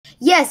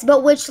Yes,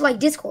 but which like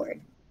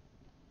Discord?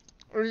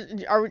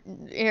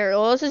 Here,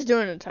 let's just do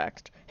it in a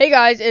text. Hey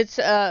guys, it's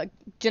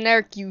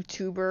generic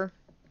YouTuber.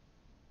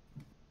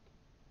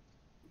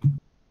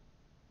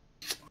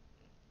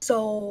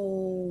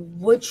 So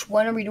which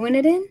one are we doing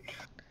it in?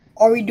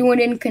 Are we doing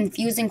it in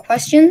confusing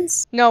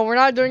questions? No, we're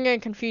not doing it in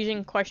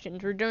confusing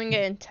questions. We're doing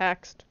it in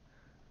text.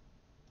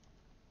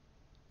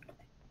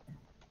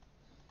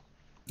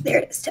 There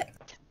it is,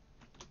 text.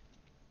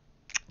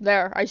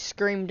 There, I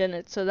screamed in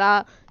it, so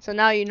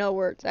now you know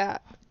where it's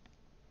at.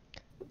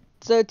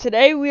 So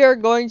today we are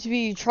going to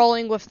be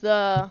trolling with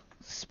the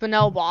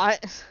spinel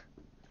bot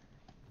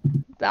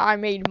that I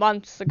made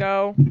months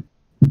ago.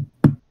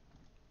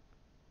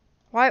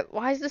 Why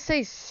does this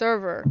say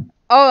server?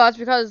 Oh, that's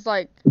because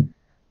like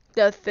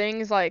the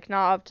thing's like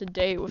not up to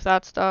date with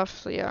that stuff,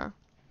 so yeah.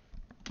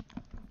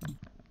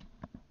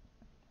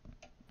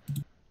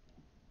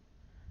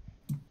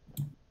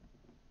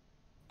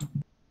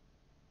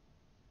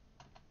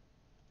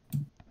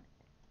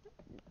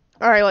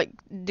 Alright, like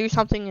do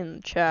something in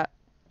the chat.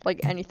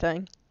 Like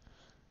anything.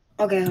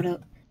 Okay, hold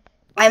up.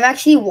 I'm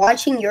actually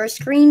watching your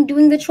screen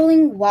doing the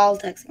trolling while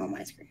texting on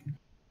my screen.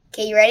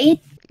 Okay, you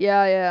ready?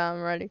 Yeah,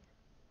 I'm ready.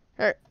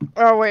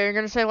 Oh wait, you're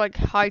gonna say like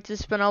hi to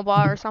spinel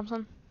bot or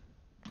something?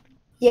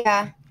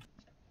 Yeah.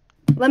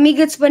 Let me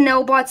get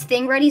Spinelbot's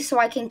thing ready so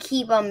I can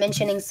keep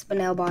mentioning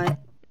Spinelbot.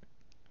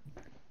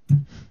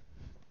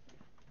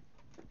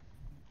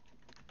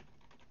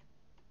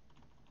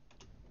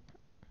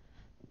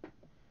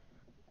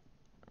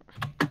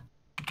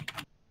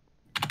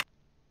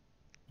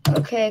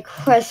 Okay,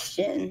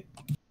 question.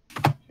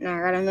 Now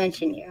I gotta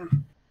mention you.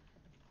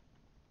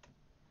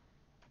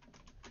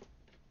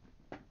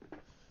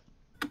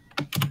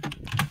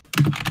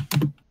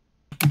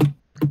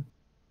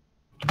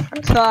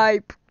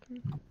 Type.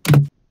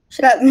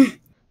 Shut up.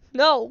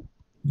 No.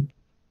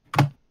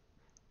 I'm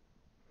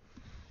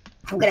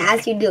gonna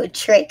ask you to do a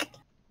trick.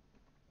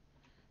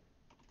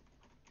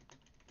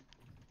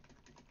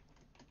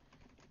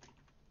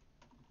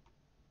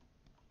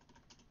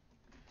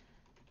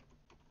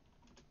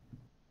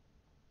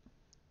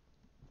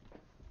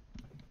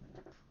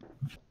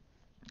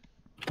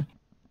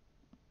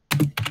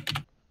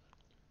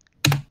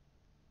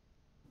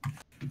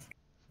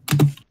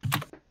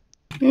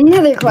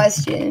 Another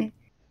question.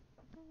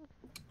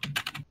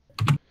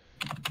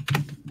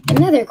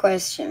 Another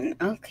question.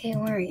 Okay,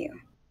 where are you?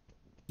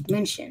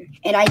 Mention.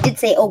 And I did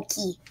say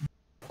okay.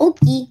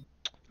 Okay.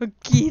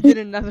 Okay, then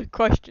another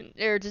question.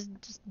 There, just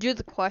do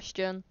the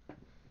question.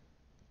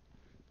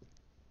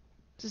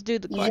 Just do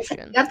the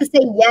question. You have to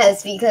say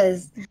yes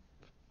because.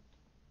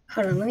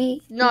 Hold on, let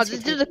me. No,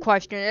 just do the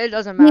question. It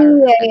doesn't Yeah,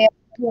 matter. yeah, yeah.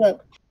 Hold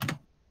up.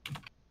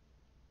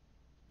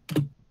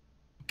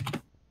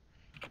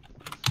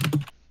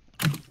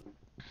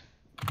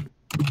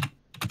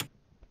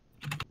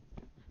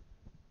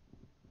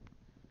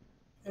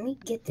 Let me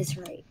get this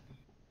right.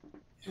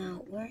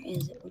 Now, where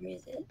is it? Where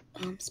is it?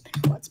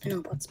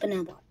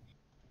 Spinelbot.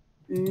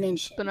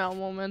 Mention. Spinel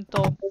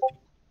momento.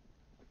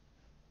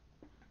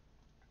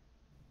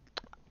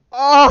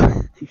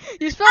 Oh,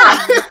 you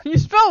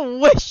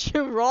spelled wish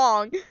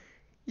wrong.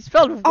 You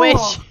spelled wish.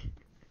 Oh.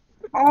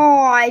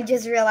 Oh, I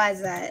just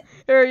realized that.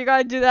 Here, you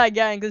gotta do that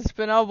again, because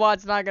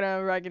Spinelbot's not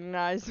gonna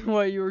recognize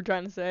what you were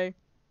trying to say.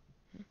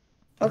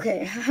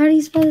 Okay, how do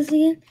you spell this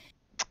again?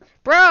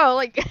 Bro,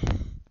 like...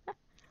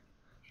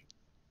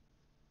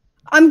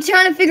 I'm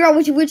trying to figure out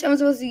which I'm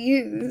supposed to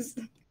use.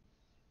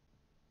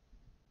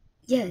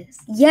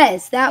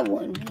 Yes, that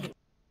one. Wait.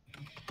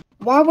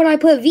 Why would I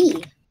put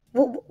V?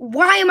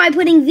 Why am I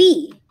putting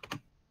V?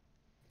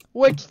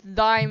 Which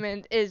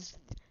diamond is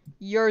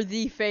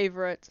the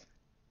favorite?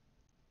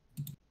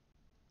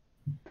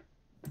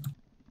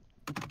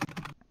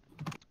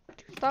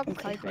 Stop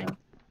typing.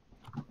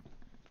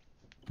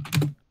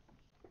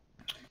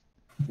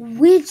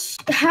 Which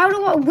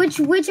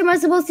am I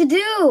supposed to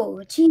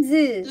do?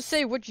 Jesus. Just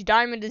say which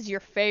diamond is your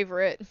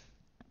favorite.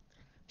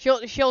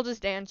 She'll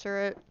just answer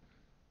it.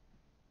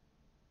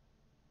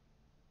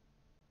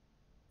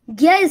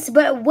 Yes,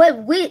 but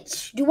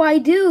which do I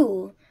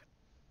do?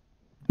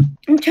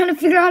 I'm trying to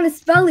figure out how to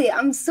spell it.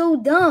 I'm so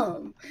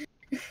dumb.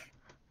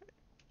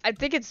 I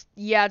think it's,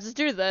 yeah, just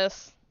do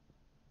this.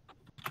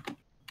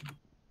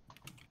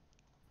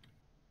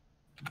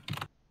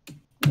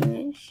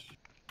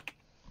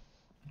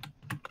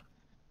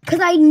 Because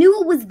I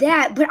knew it was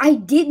that, but I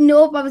didn't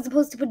know if I was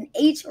supposed to put an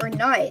H or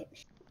not.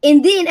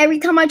 And then every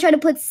time I try to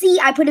put C,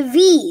 I put a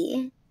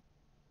V.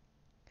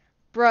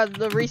 Bruh,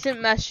 the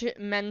recent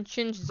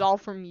mentions is all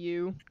from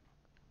you.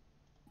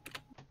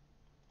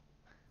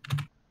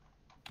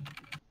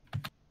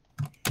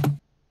 Come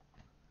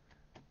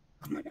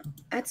on now.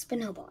 At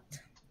Spinelbot.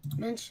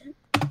 Mention.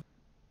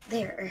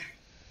 There.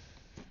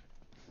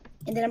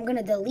 And then I'm going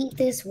to delete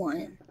this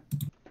one.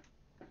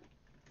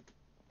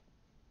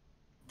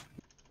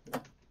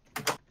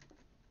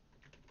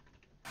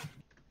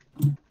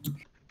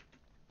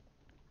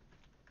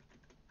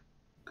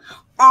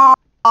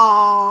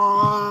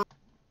 Oh.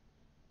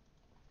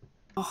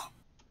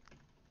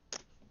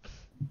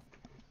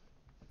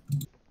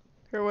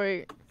 Here,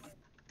 wait.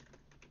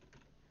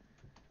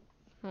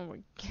 Oh my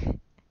god.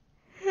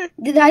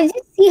 Did I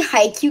just see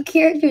Haikyuu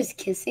characters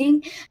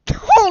kissing?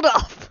 Hold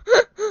up!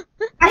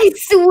 I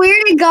swear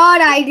to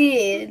God I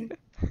did.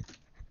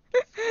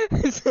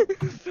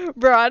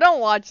 Bro, I don't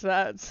watch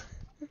that.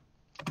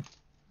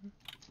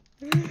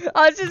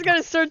 I was just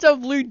gonna search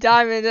up Blue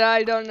Diamond and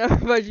I don't know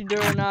if I should do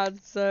it or not,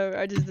 so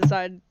I just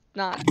decided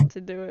not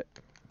to do it.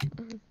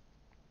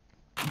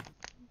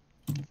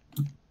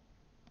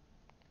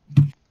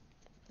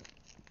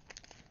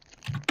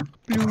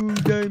 Blue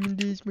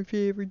Diamond is my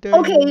favorite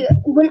diamond. Okay,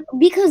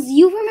 because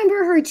you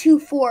remember her two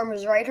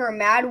forms, right? Her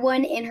mad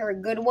one and her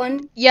good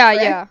one. Yeah,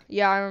 correct?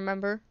 yeah, I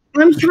remember.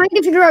 I'm trying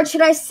to figure out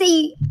should I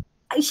say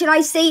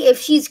if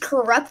she's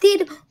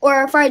corrupted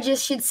or if I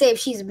just should say if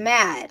she's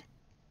mad.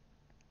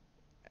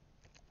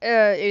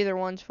 Either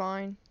one's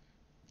fine.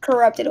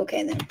 Corrupted,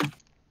 okay then.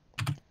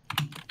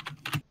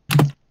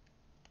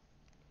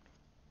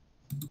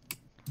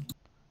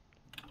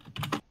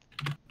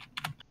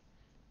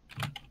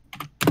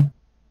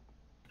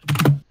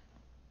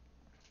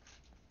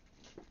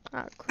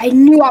 Oh, I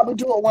knew I would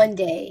do it one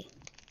day.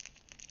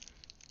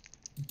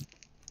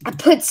 I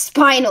put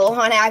spinal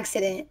on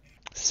accident.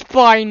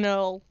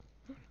 Spinel.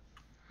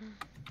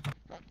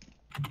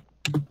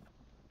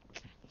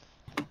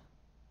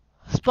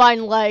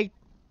 Spine leg.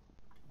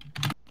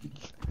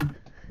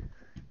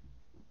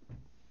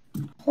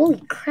 Holy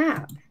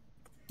crap.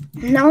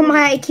 Now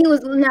my IQ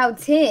is now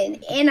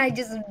 10 and I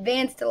just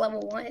advanced to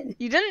level 1.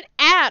 You didn't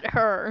add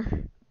her.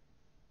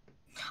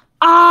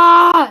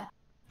 Ah!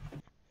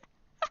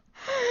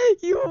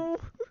 you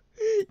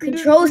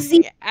Control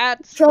C,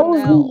 at Control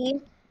Spinel.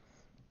 Z,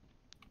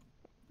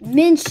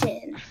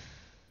 mention.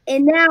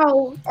 And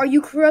now, are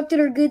you corrupted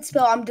or good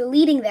spell? I'm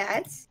deleting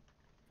that.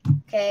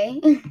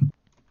 Okay.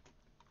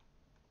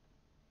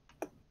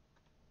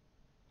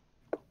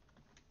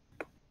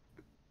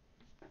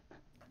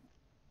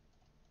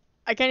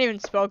 I can't even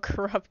spell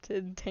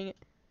corrupted, dang it.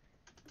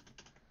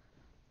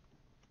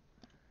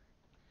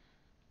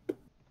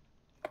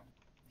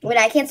 When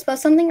I can't spell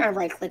something, I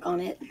right click on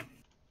it.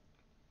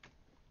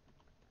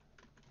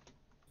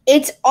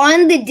 It's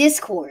on the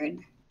Discord.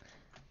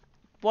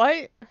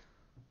 What?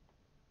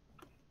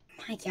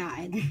 My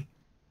God.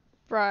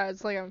 Bruh,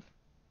 it's like I'm...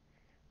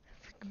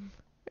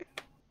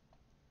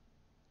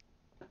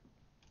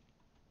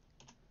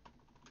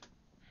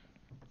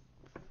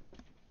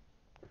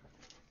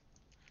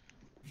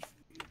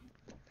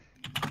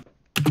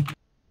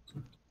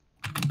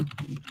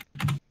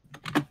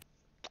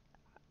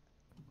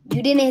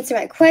 You didn't answer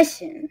my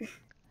question.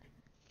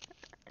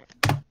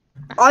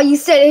 All you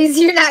said is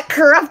you're not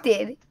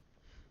corrupted.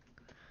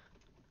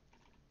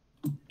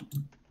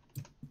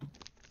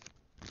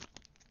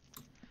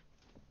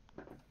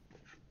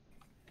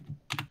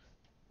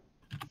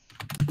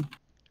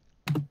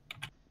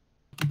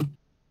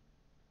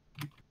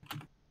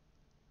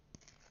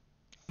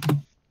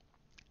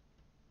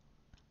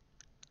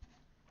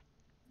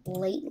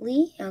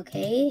 Lately,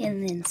 okay,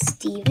 and then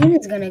Steven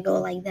is gonna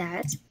go like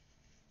that.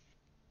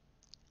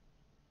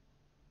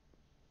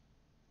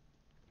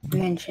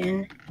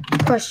 Mention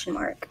question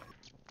mark.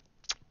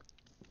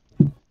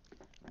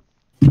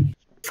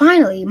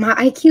 Finally, my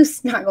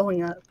IQ's not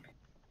going up.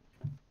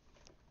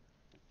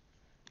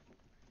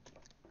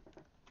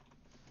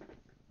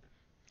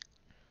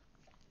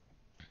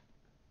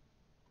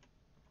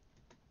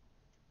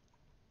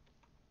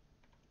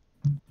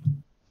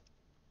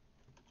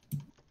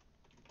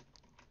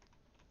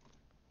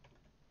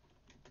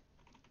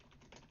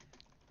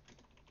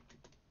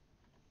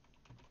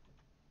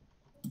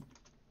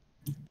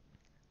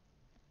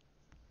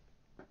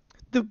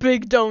 The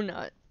big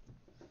donut.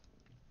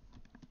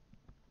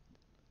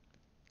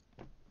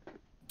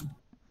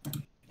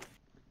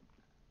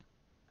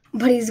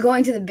 But he's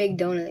going to the big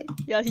donut.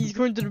 Yeah, he's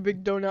going to the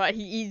big donut.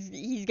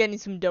 He's getting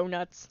some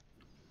donuts.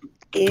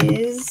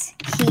 Is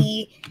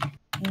he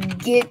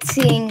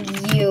getting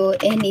you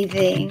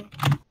anything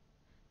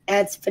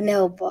at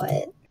Spinel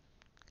Butt?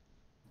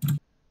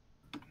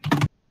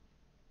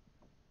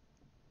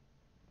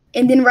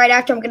 And then right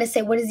after, I'm gonna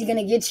say, "What is he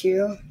gonna get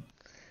you?"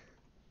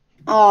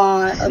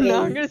 Aw, okay.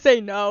 No, I'm gonna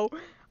say no.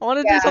 I want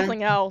to do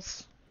something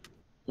else.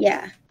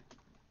 Yeah.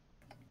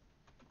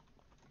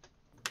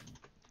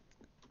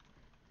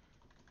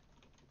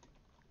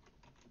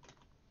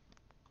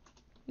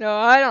 No,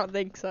 I don't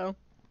think so.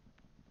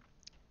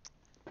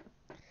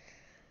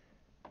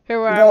 Here,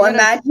 where Bro,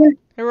 imagine.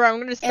 Here, where I'm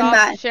gonna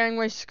stop sharing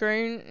my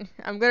screen.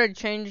 I'm gonna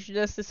change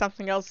this to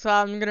something else. So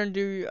I'm gonna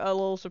do a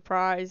little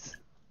surprise.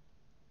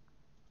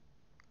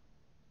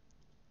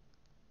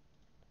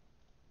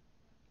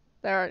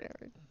 There,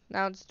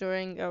 now it's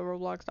doing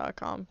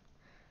Roblox.com.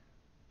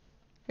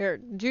 Here,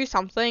 do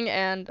something,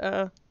 and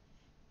I'm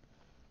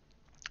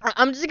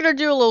just gonna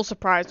do a little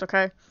surprise,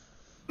 okay?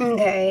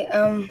 Okay.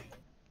 I'm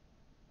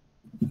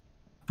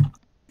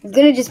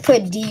gonna just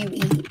put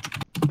DUE.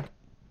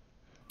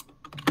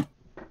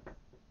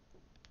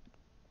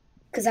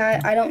 Because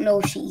I don't know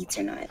if she eats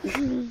or not.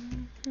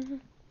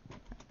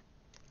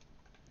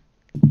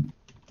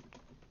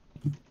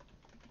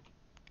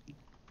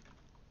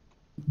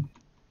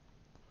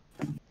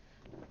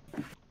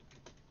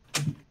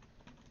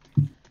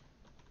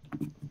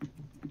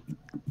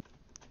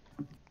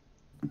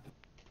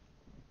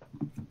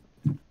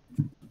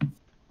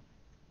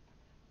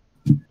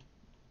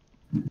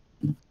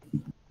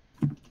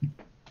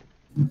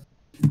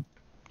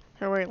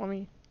 Here, wait, let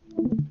me.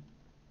 What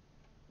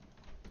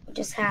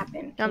just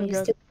happened? I'm Can you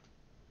good. still?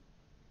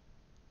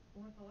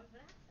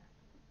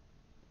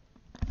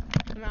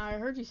 Man, I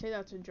heard you say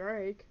that to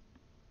Drake.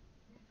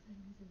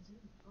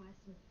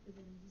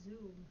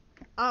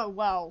 Oh,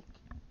 well.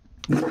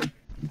 Oh,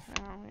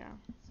 yeah.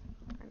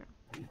 I know.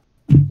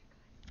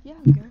 Yeah,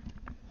 I'm good.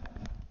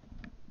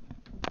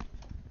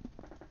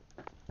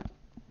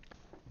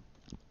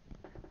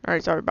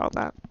 Alright, sorry about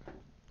that.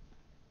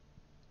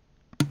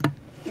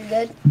 You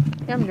good?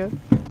 Yeah, I'm good.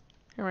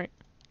 Alright.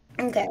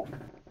 Okay.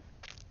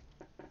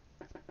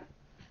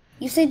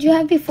 You said you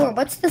have before.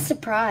 What's the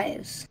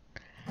surprise?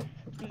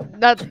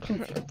 That.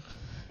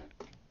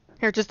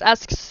 Here, just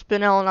ask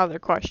Spinel another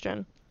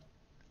question.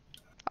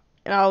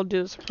 And I'll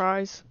do the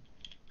surprise.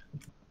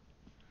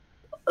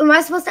 Am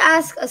I supposed to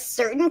ask a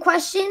certain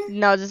question?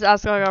 No, just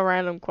ask like a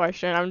random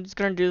question. I'm just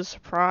gonna do the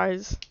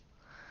surprise.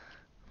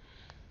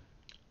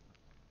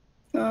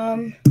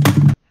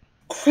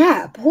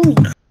 Crap. Holy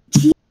crap.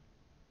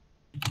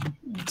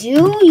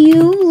 Do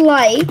you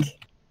like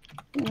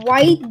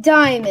white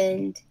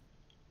diamond?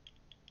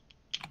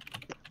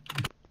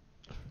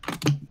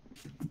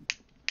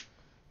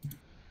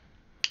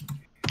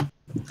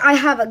 I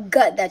have a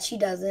gut that she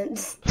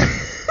doesn't.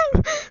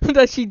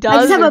 That she I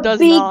does just have or a does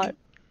big not.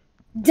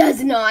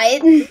 does not.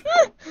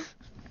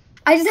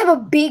 I just have a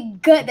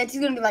big gut that she's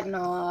gonna be like,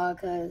 nah,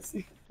 cause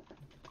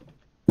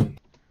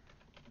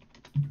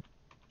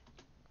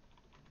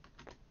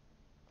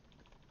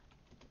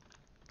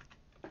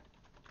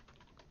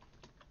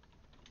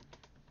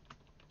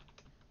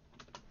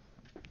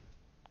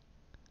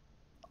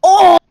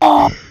oh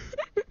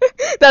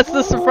That's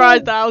the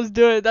surprise that I was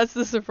doing. That's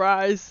the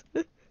surprise.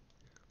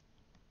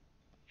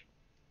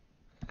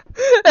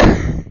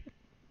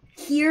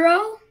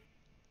 Hero?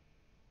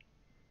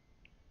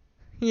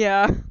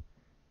 Yeah.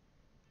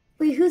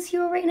 Wait, who's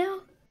Hero right now?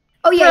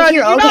 Oh yeah, Bro, did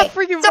Hero. you not Okay,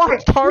 freaking sorry.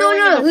 watch No, Darling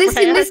in no, the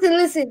listen,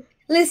 Franxx?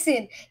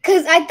 listen.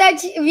 Cause I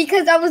thought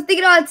because I was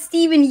thinking about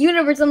Steven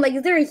Universe. I'm like,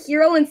 is there a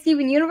hero in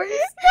Steven Universe?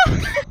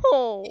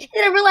 No.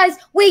 And I realized,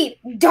 wait,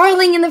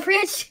 Darling in the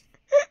Fridge.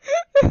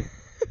 How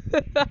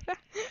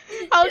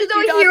There's did no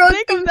you not hero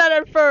think of that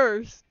at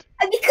first?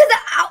 because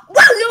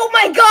oh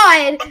my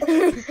god!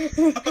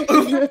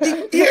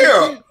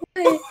 Yeah.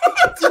 Oh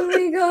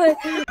my god!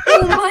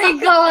 Oh my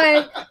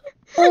god!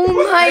 Oh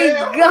my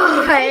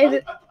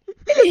god!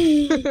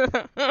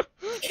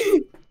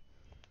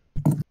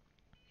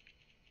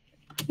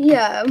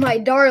 Yeah, my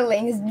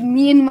darlings.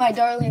 Me and my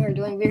darling are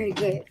doing very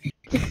good.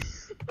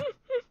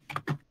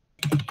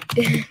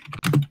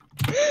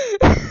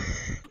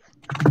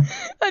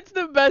 That's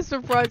the best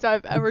surprise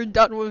I've ever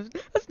done with.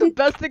 That's the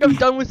best thing I've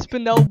done with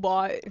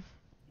Spinelbot.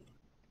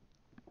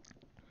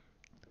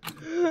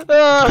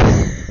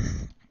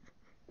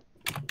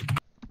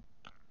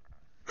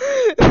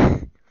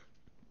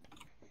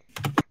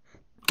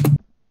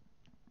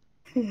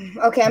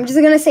 Okay, I'm just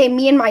gonna say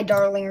me and my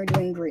darling are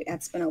doing great at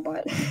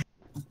Spinobot.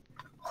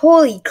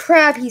 Holy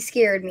crap, he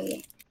scared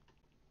me.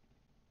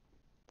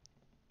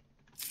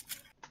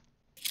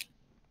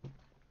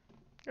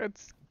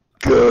 That's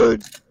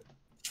good.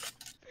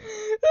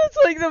 That's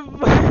like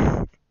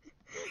the.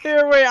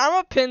 Here, wait. I'm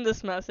gonna pin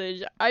this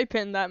message. I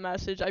pinned that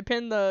message. I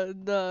pinned I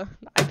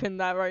pinned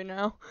that right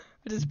now.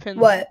 I just pinned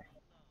What? that.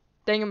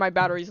 Dang it, my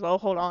battery's low.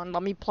 Hold on.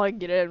 Let me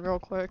plug it in real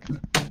quick.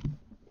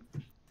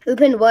 Who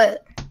pinned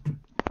what?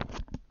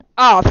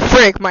 Oh,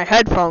 frick, my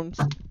headphones.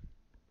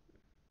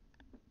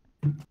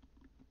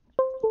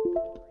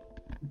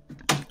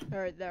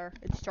 Alright, there.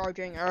 It's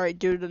charging. Alright,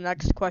 do the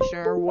next question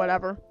or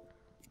whatever.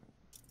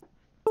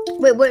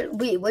 Wait, what?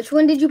 Wait, which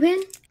one did you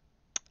pin?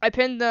 I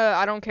pinned the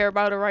I don't care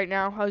about it right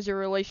now. How's your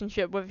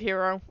relationship with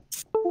Hero?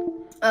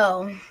 Oh.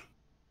 Oh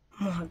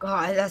my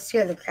god, that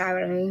scared the crap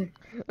out of me.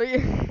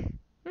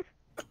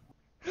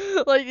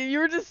 Like, you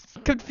were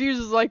just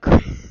confused, like, you're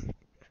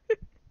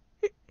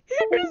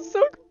just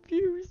so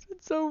confused.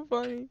 It's so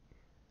funny.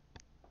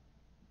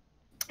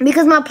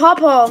 Because my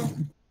papa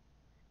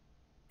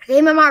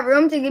came in my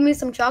room to give me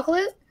some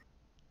chocolate.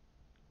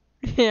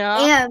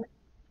 Yeah. And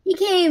he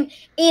came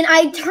and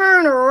I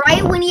turned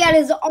right when he had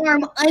his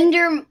arm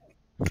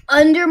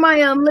under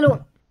my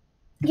little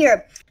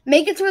here.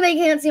 Make it so they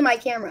can't see my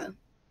camera.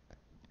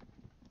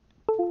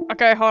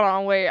 Okay, hold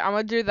on, wait. I'm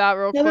gonna do that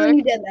real Tell me when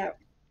quick. you did that.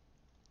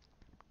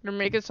 To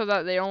make it so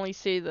that they only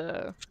see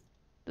the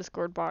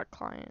Discord bot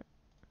client.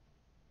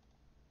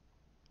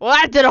 Well,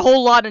 that did a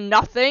whole lot of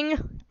nothing.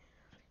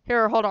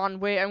 Here, hold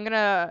on, wait. I'm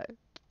gonna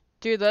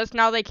do this.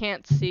 Now they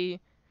can't see.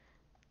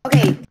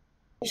 Okay.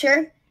 You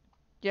sure?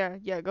 Yeah,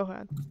 go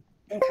ahead.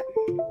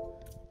 Okay.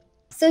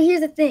 So here's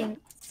the thing.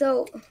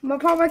 So my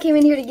papa came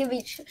in here to give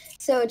me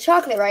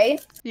chocolate, right?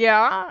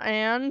 Yeah,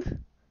 and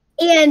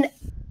And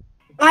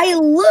I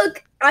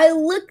look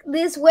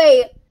this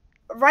way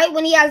right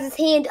when he has his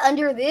hand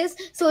under this.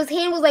 So his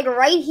hand was like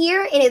right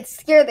here and it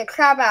scared the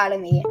crap out of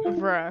me.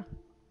 bruh.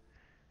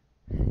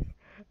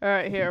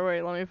 Alright, here,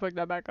 wait, let me put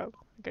that back up.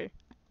 Okay.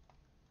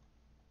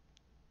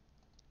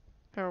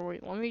 Here,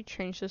 wait, let me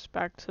change this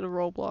back to the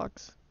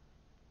Roblox.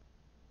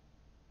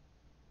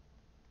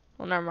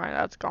 Well, never mind.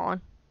 That's gone.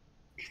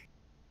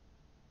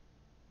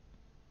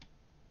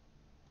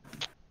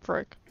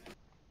 Frick.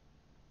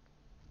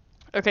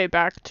 Okay,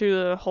 back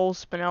to the whole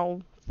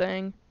spinel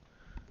thing.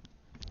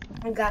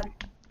 Oh god.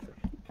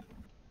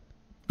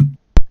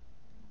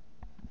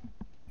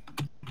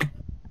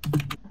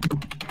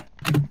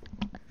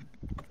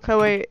 Okay,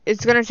 wait.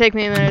 It's gonna take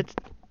me a minute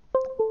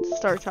to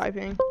start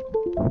typing.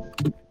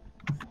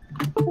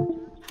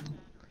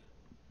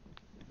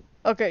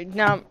 Okay,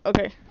 now,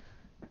 okay.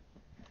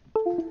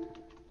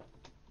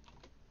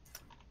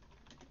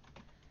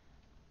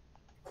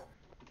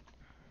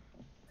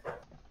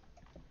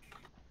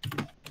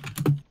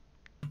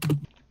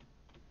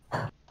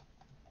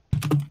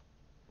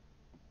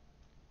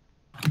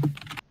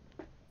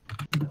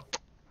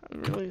 I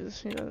really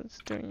just see that it's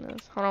doing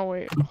this. Hold on,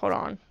 wait, hold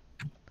on.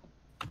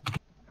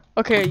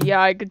 Okay,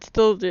 yeah, I could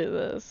still do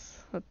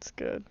this. That's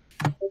good.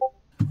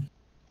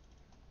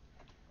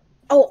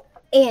 Oh,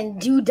 and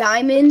do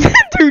diamond.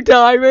 Do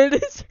diamond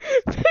is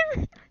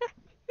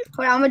Hold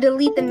on, I'm gonna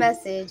delete the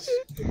message.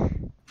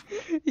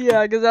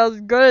 Yeah, because I was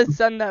gonna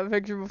send that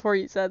picture before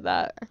you said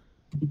that.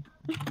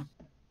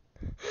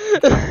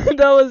 That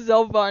was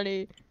so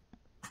funny.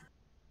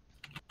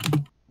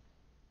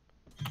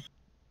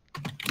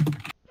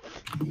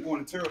 You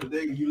want to tell the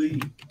day you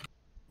leave?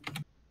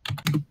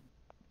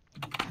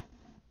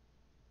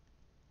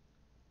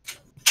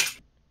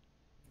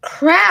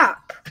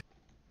 Crap!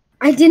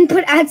 I didn't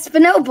put add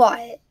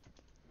spinel.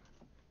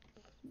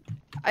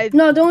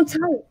 No, don't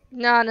type.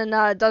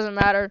 No, it doesn't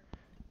matter.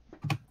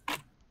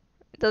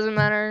 It doesn't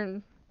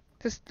matter.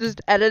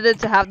 Just edit it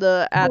to have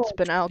the at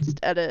spinel. Just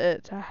edit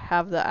it to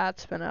have the at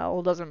spinel.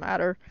 It doesn't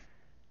matter.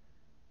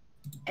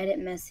 Edit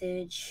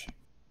message.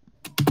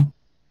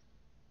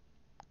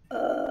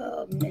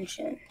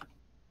 Mention.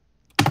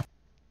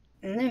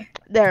 And there.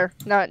 There.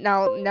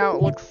 Now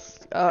it looks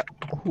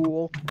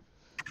cool.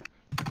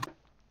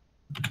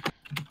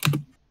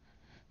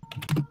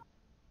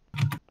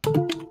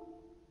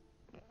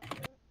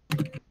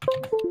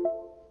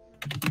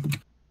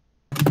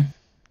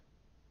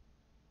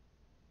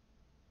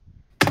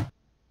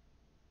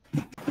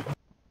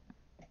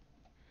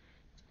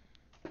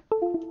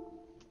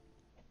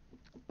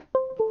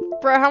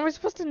 Bro, how am I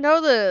supposed to know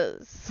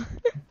this?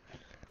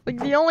 Like,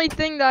 the only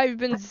thing that I've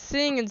been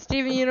seeing in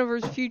Steven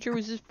Universe Future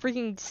was just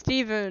freaking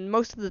Steven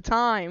most of the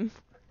time.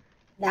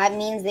 That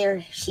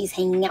means she's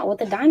hanging out with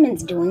the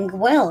diamonds, doing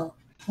well.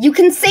 You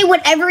can say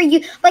whatever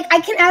you like. I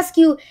can ask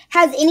you,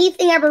 has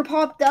anything ever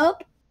popped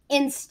up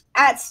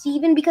at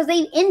Steven, because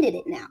they ended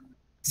it now.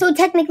 So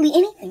technically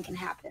anything can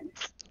happen.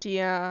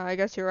 Yeah, I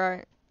guess you're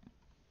right.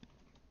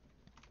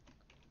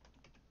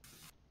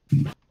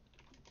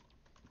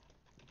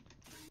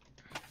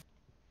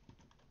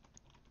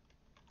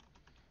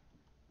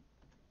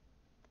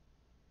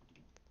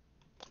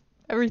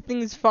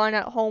 Everything's fine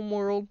at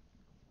Homeworld.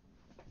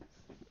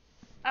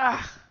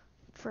 Ah,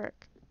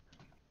 frick.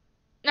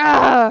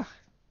 Ah!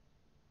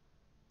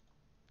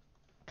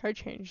 Can I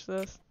change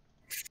this?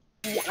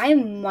 I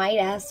might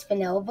ask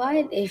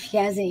Spinelbot if he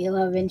has any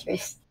love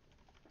interest.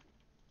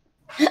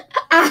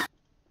 That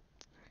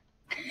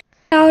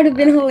would have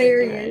been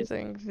hilarious.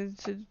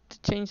 To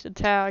change the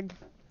tag.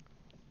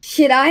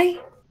 Should I?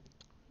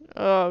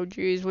 Oh,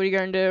 jeez, what are you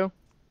gonna do?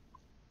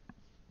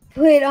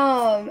 Put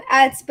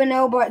at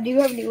Spinelbot, do you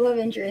have any love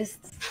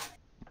interests?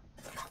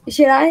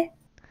 Should I?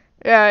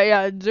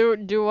 Yeah,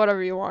 do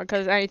whatever you want,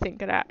 cause anything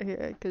could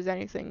happen. Cause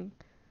anything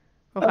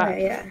will happen.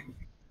 Okay, yeah.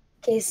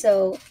 Okay,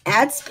 so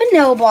add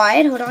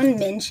Spinelbot. Hold on,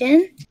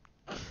 mention.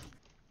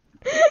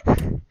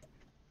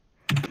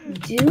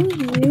 Do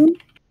you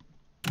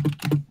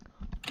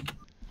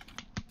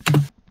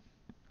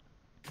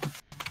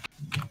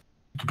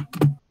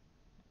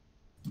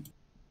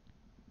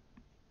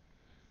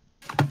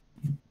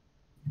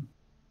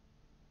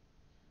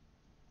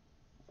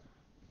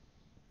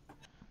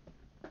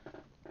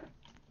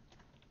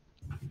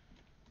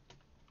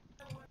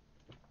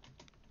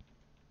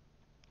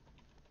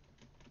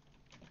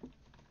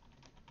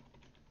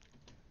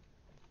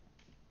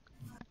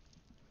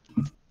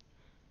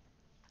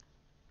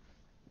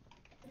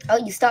Oh,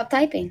 you stopped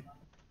typing.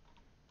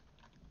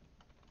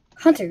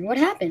 Hunter, what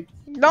happened?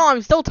 No,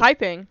 I'm still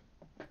typing.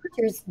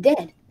 Hunter's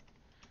dead.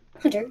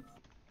 Hunter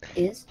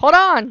is Hold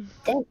on.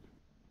 dead.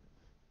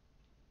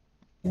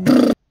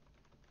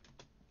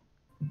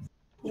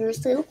 You're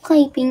still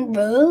typing,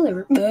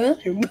 brother.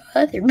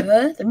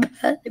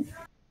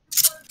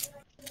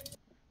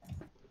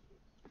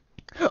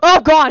 Oh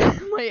God,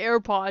 my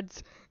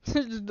AirPods.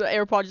 The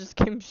AirPod just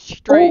came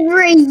straight.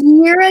 Over a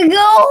year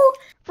ago?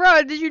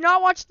 Bro, did you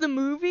not watch the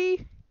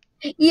movie?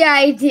 Yeah,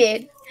 I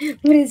did.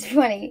 But it's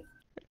funny.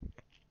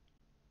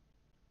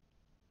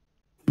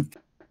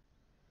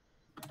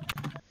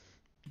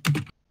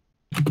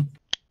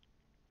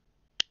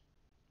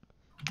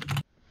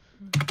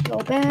 Go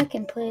back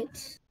and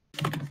put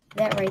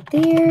that right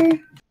there.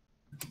 It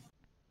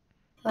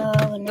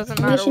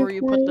doesn't matter where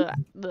you put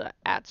the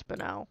at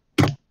spinel.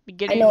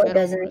 Beginning, I know it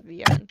middle, doesn't. or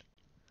the end.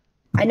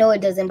 I know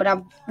it doesn't, but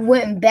I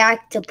went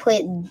back to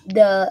put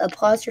the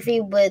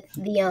apostrophe with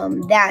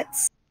the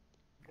that's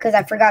because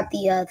I forgot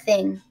the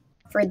thing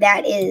for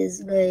that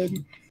is good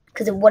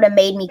because it would have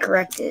made me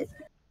correct it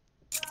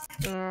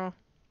Uh,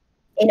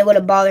 and it would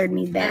have bothered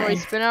me bad.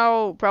 anyway,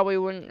 Spinel probably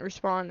wouldn't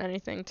respond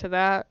anything to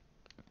that.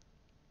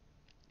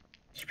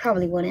 She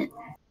probably wouldn't.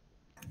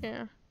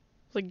 Yeah.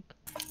 Like,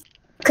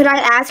 Could I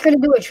ask her to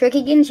do a trick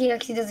again? She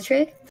actually does a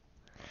trick.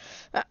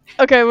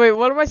 okay, wait,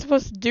 what am I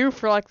supposed to do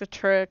for like the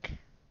trick?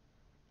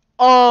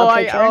 Oh, A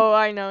picture?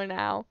 I know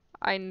now.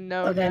 I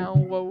know Okay. now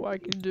what I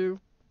can do.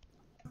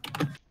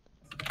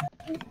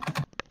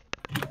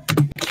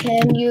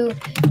 Can you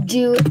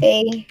do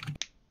a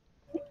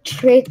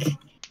trick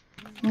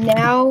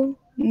now?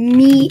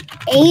 Me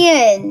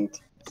and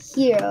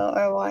Hero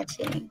are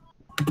watching.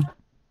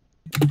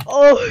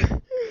 Oh,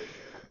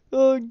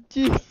 oh,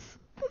 jeez,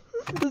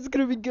 this is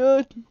gonna be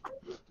good.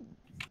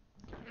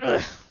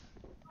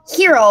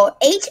 Hero,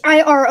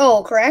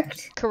 Hiro,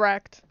 correct?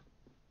 Correct.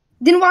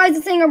 Then why is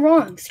it saying I'm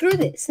wrong? Screw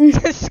this.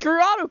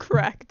 Screw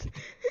autocorrect.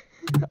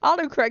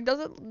 Autocorrect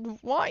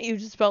doesn't want you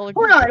to spell it.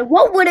 Hold on,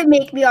 what would it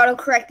make me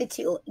autocorrect it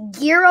to?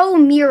 Giro,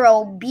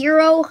 Miro,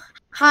 Biro,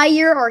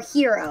 Higher, or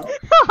Hero?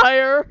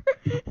 Higher.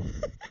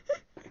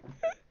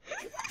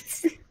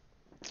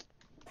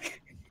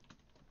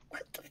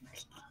 What the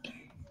fuck?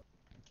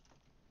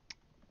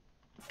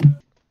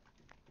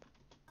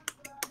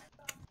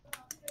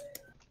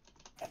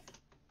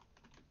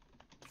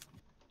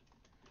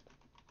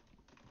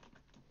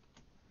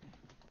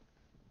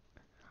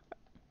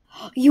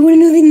 You want to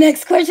know the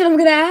next question I'm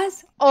gonna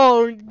ask?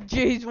 Oh,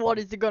 jeez, what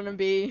is it gonna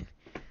be?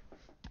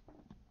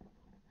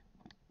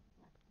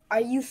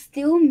 Are you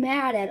still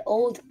mad at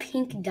old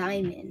Pink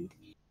Diamond?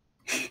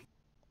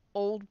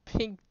 Old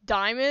Pink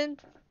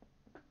Diamond?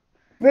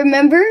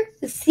 Remember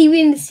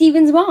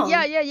Steven's mom?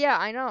 Yeah,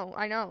 I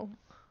know.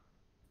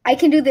 I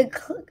can do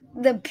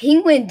the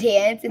penguin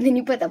dance, and then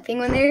you put the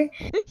penguin there.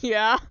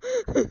 Yeah.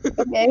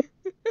 Okay.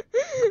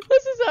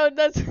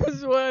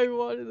 That's what I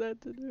wanted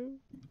that to do.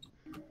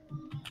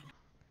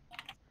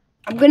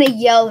 I'm gonna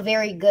yell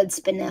very good,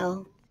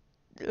 Spinel.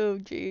 Oh,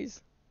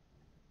 jeez.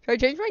 Should I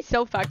change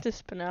myself back to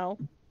Spinel?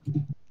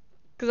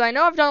 Because I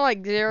know I've done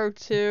like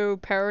 02,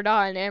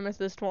 Peridot, and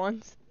Amethyst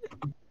once.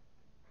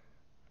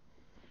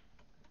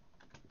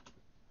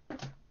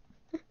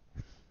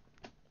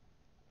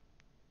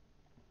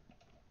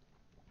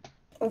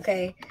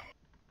 Okay.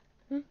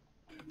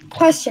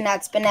 Question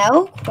at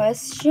Spinel.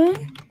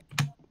 Question.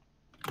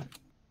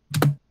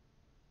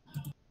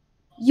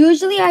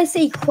 Usually I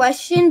say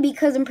question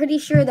because I'm pretty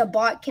sure the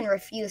bot can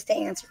refuse to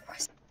answer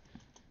questions.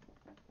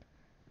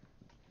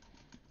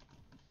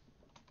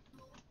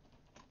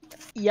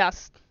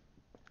 Yes.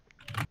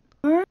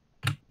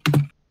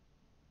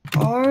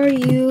 Are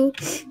you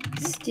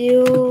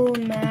still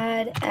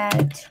mad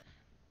at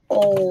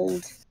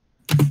old?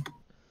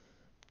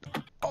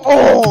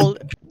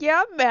 Old.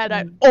 Yeah, I'm mad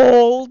at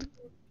old.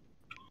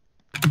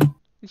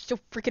 You're so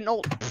freaking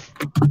old.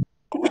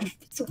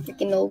 So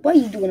freaking old. What are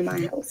you doing in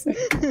my house?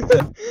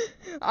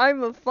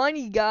 I'm a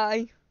funny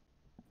guy.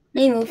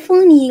 I'm a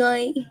funny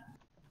guy.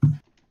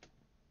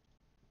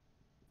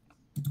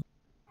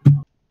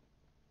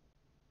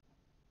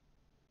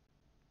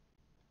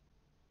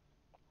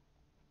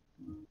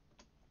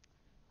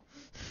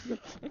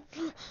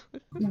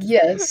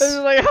 Yes. This is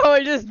like how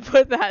I just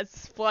put that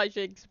splash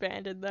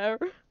expanded there.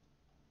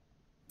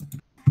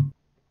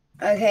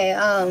 Okay,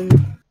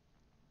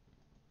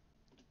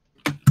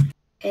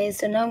 okay,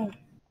 so now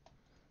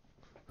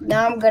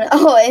I'm gonna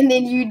and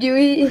then you do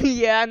it.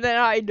 Yeah, and then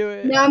I do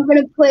it. Now I'm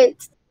gonna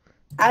put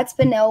at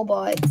Spinel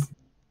bots.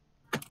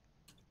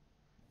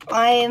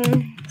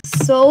 I'm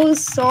so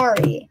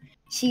sorry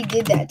she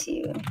did that to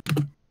you.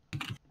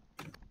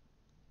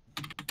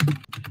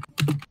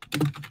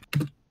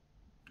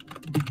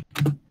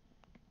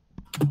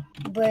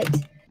 But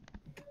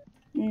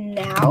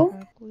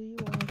now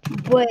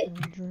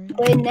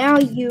now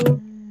you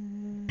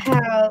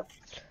have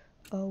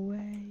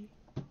away.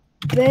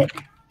 bet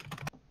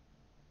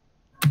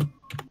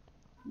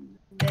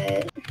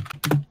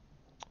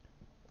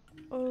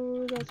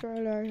Oh, that's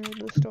right, I heard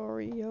the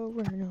story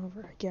over and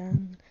over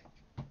again.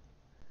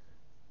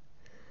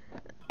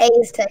 A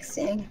is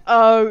texting.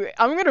 Oh,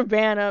 I'm gonna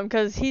ban him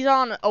because he's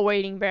on a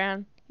waiting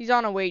ban. He's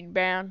on a waiting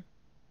ban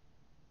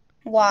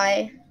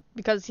Why?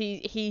 because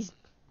he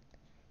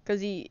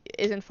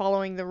isn't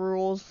following the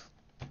rules.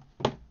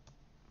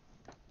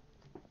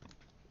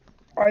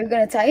 Are you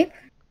gonna type?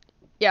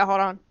 Yeah, hold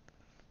on.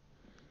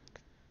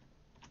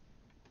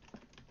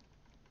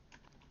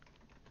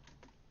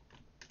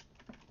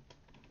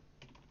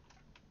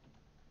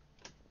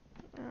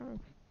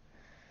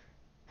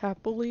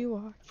 Happily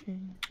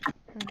watching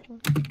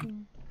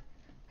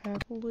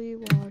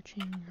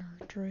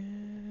her drift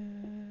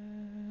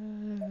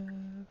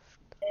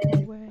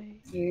away.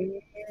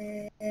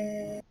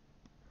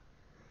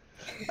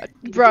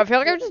 Bro, I feel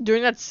like I'm just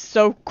doing that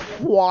so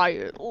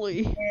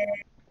quietly.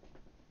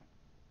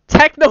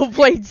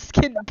 Technoblade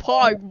Skin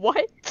Pog,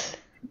 what?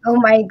 Oh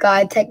my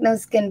god, Techno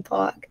Skin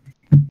Pog.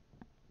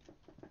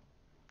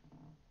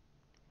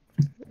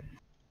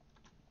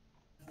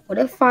 What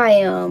if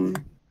I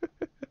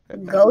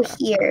go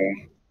here?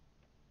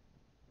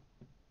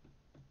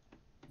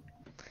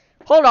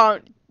 Hold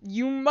on.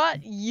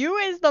 You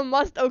is the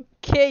must.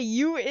 Okay,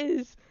 you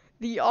is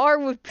the R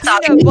with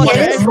peanut One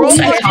butter of and the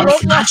most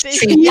Roblox is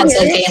tree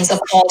puzzle games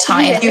of all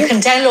time. You can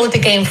download the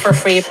game for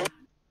free.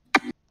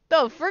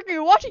 The frick are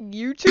you watching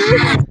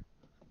YouTube?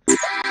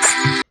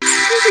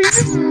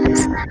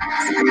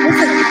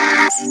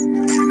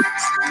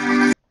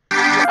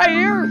 I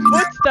hear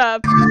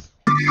footsteps.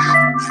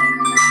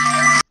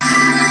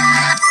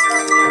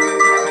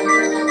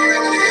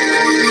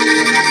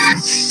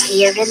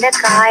 Here in the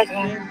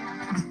garden,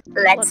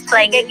 let's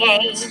play a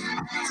game.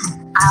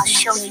 I'll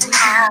show you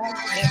how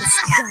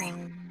it's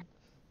done.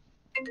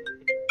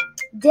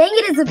 Dang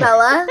it,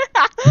 Isabella.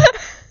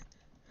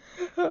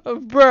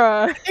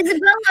 Bruh.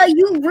 Isabella,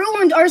 you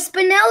ruined our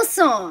Spinel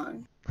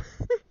song.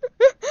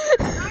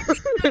 I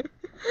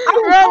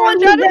will Bro, call we're you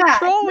trying to back.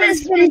 troll Let's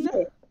this finish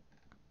Spinel. it.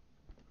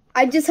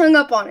 I just hung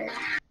up on her.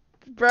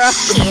 Bruh.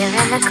 Here in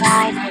the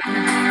garden,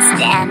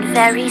 stand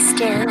very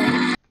still.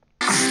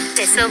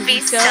 This'll be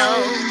so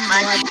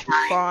much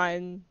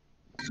fun.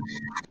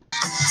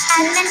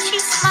 And then she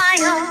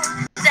smiled.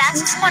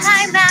 That's what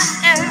I'm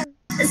after.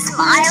 The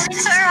smile in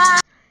her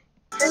eyes.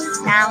 The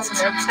sound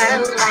of her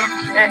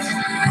laughter.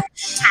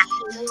 Happy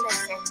to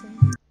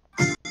listen.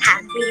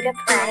 Happy to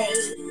play.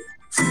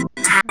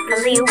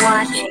 Happily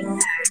watching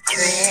her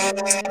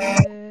drift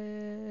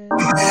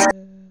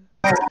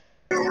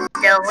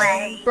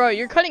away. Bro,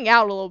 you're cutting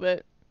out a little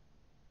bit.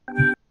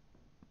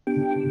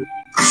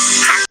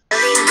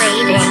 Happily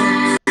waiting.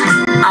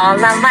 All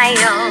on my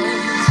own.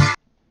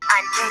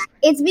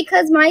 It's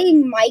because my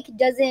mic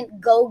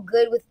doesn't go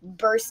good with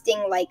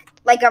bursting. Like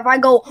if I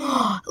go,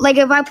 like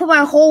if I put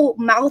my whole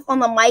mouth on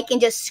the mic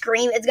and just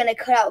scream, it's gonna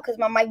cut out because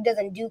my mic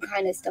doesn't do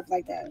kind of stuff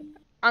like that.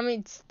 I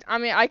mean,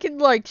 I could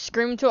like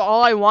scream to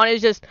all I want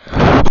is just.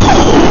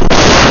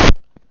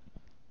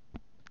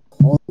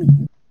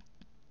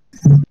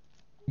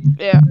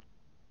 Yeah.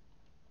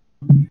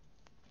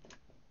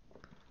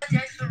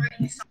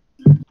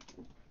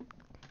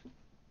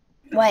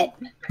 What?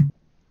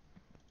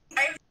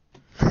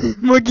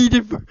 Monkey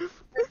dip. My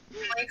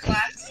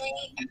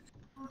classmate,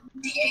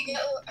 Diego,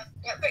 I've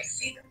never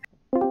seen him.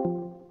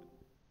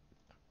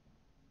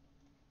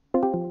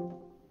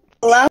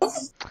 Hello?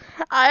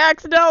 I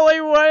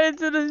accidentally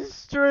went into the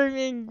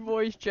streaming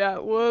voice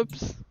chat.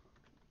 Whoops.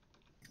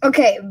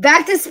 Okay,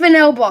 back to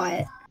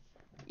Spinelbot.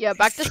 Yeah,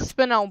 back to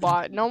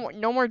Spinelbot. No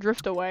more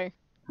drift away.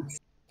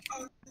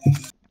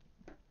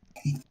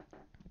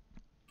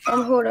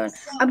 Hold on.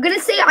 I'm gonna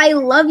say I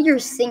love your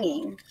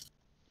singing.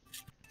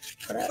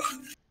 Hold up.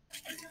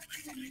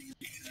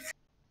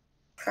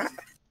 Crap.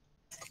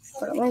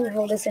 Hold on, let me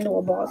roll this into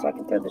a ball so I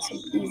can throw this in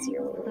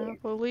easier.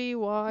 Happily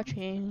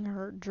watching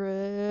her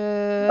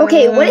drift.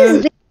 Okay, what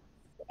is this?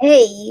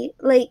 Hey,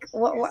 like,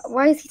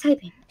 why is he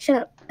typing?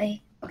 Shut up.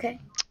 Hey, okay.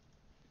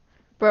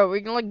 Bro,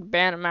 we can like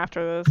ban him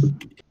after this.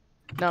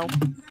 No,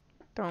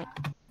 don't.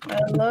 I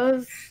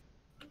love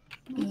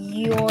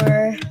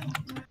your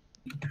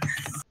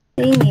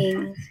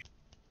singing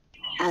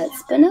at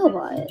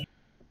Spinelbot.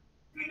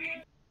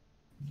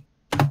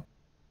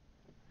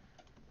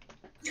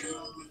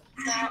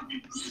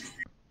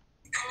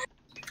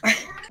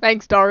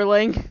 Thanks,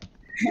 darling.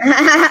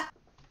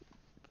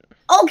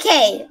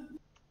 Okay.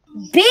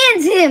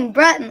 Bans him,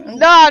 bruh.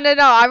 No.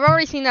 I've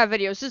already seen that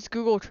video. It's just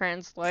Google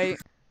Translate.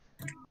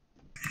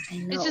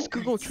 It's just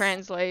Google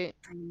Translate.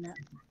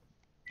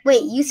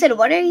 Wait, you said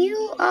what are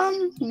you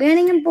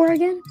banning him for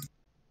again?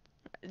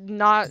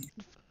 Not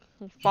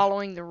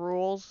following the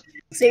rules.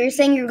 So you're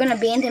saying you're gonna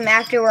ban him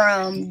after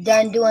we're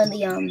done doing the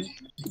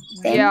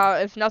thing? Yeah,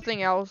 if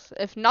nothing else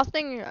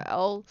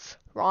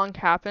wrong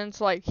happens,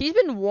 like he's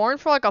been warned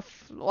for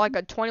like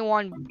a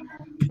 21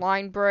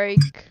 line break,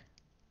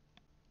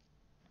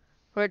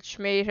 which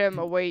made him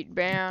a weight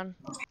ban.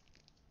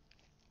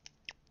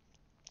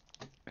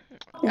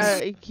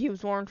 He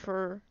was warned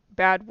for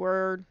bad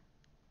word.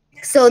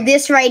 So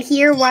this right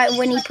here,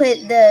 when he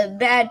put the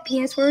bad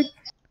penis word?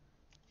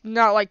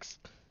 No, like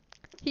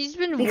he's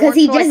been Because warned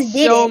he for like just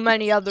did so it.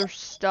 many other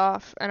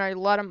stuff, and I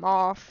let him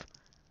off.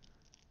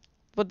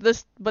 But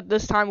this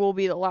time will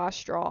be the last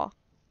straw.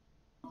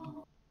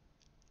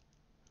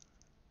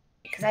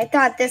 Because I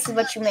thought this is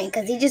what you meant.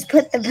 Because he just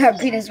put the bad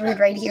penis word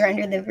right here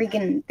under the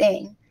freaking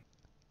thing.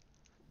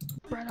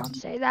 Bro, don't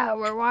say that.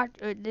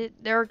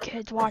 There are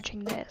kids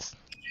watching this.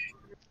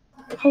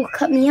 Oh,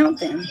 cut me out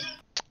then.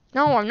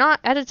 No, I'm not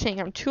editing.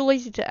 I'm too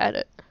lazy to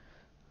edit.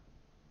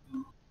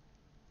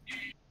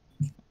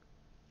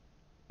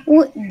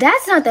 Well,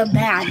 that's not the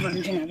bad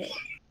version of it.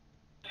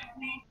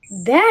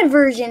 Bad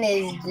version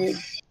is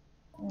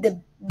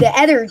the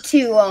other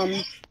two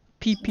the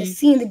PP.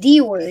 C and the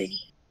D word.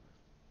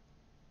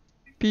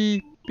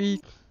 PP.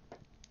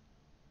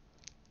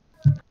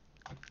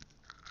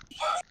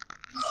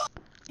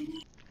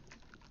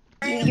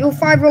 Your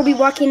 5-year-old be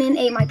walking in.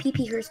 Hey, my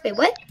PP hurts. Wait,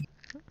 what?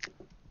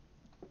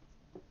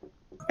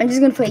 I'm just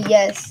gonna put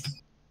yes.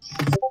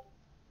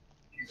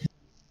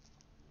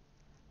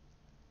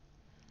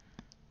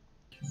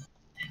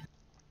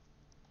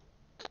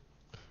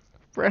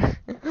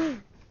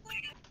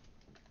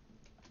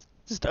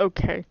 just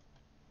okay.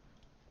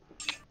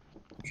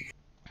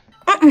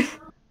 Uh-uh.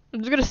 I'm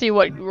just gonna see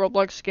what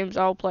Roblox games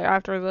I'll play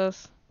after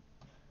this.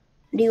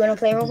 Do you want to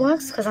play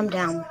Roblox? Because I'm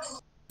down.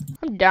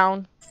 I'm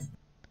down.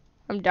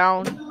 I'm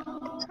down.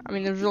 I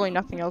mean, there's really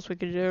nothing else we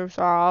could do,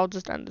 so I'll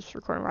just end this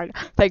recording right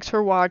now. Thanks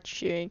for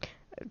watching.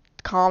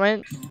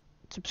 Comment,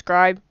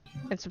 subscribe,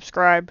 and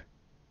subscribe.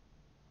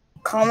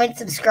 Comment,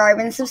 subscribe,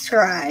 and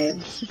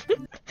subscribe.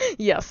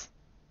 Yes.